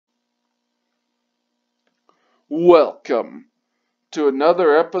Welcome to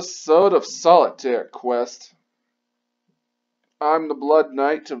another episode of Solitaire Quest. I'm the Blood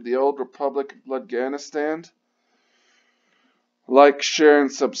Knight of the Old Republic of Bloodganistan. Like, share, and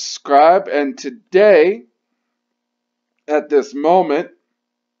subscribe. And today, at this moment,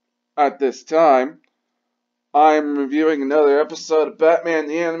 at this time, I am reviewing another episode of Batman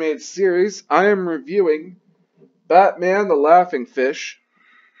the Animated Series. I am reviewing Batman the Laughing Fish.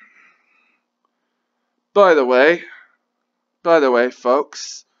 By the way,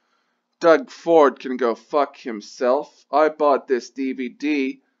 folks, Doug Ford can go fuck himself. I bought this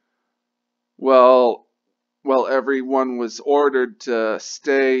DVD while everyone was ordered to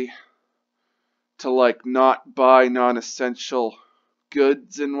not buy non-essential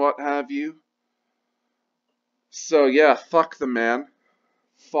goods and what have you. So yeah, fuck the man.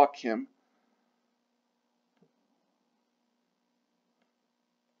 Fuck him.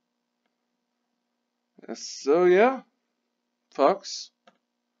 So yeah, folks.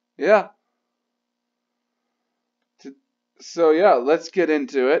 Yeah. So yeah, let's get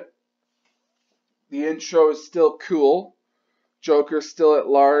into it. The intro is still cool. Joker's still at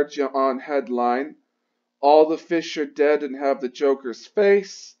large on headline. All the fish are dead and have the Joker's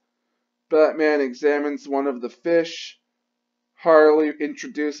face. Batman examines one of the fish. Harley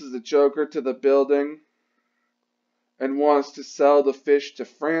introduces the Joker to the building and wants to sell the fish to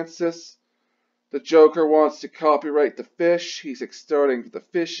Francis. The Joker wants to copyright the fish. He's extorting the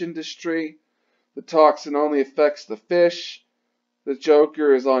fish industry. The toxin only affects the fish. The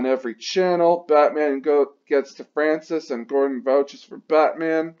Joker is on every channel. Batman gets to Francis and Gordon vouches for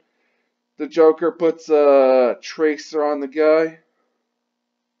Batman. The Joker puts a tracer on the guy.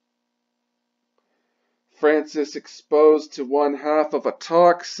 Francis exposed to one half of a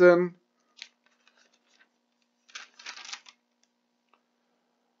toxin.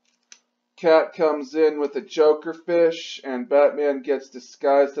 Cat comes in with a Joker fish, and Batman gets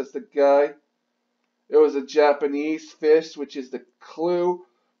disguised as the guy. It was a Japanese fish, which is the clue.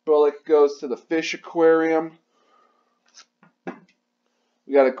 Bullock goes to the fish aquarium.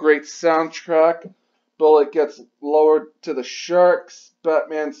 We got a great soundtrack. Bullock gets lowered to the sharks.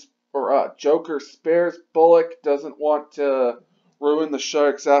 Joker spares Bullock. Doesn't want to ruin the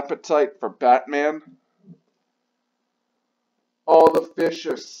shark's appetite for Batman. All the fish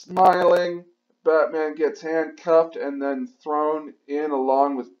are smiling. Batman gets handcuffed and then thrown in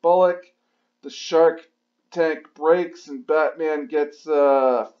along with Bullock. The shark tank breaks and Batman gets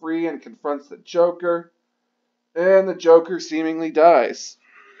free and confronts the Joker. And the Joker seemingly dies.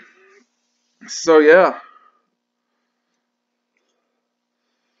 So yeah.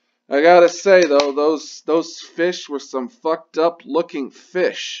 I gotta say though, those fish were some fucked up looking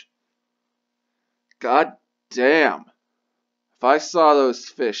fish. God damn. If I saw those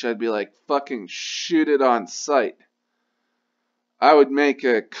fish, I'd be like, fucking shoot it on sight. I would make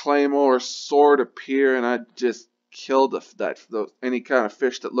a claymore sword appear and I'd just kill any kind of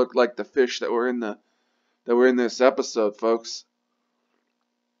fish that looked like the fish that were in this episode, folks.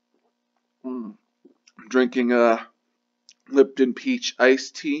 Drinking a Lipton peach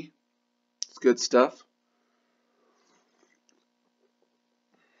iced tea. It's good stuff.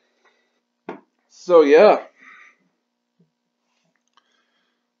 So yeah.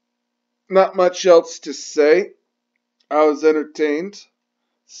 Not much else to say. I was entertained.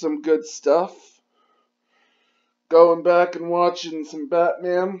 Some good stuff. Going back and watching some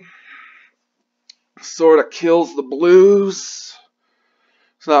Batman sort of kills the blues.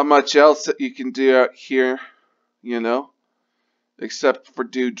 There's not much else that you can do out here, except for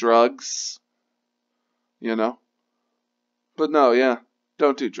do drugs, But no, yeah,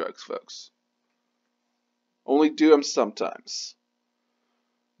 don't do drugs, folks. Only do them sometimes.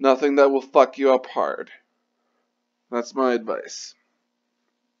 Nothing that will fuck you up hard. That's my advice.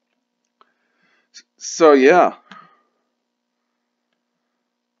 So yeah.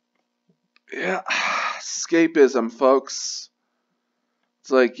 Yeah, escapism, folks.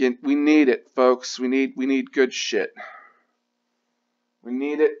 It's like we need it, folks. We need good shit. We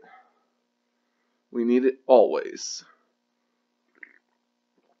need it. We need it always.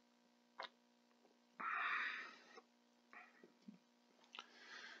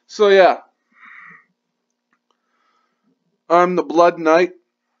 So yeah. I'm the Blood Knight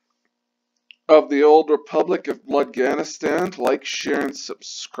of the Old Republic of Bloodganistan. Like, share, and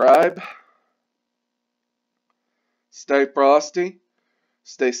subscribe. Stay frosty.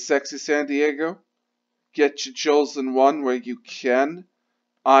 Stay sexy, San Diego. Get your chosen one where you can.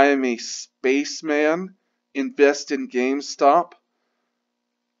 I am a spaceman. Invest in GameStop.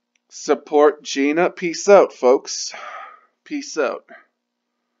 Support Gina. Peace out, folks. Peace out.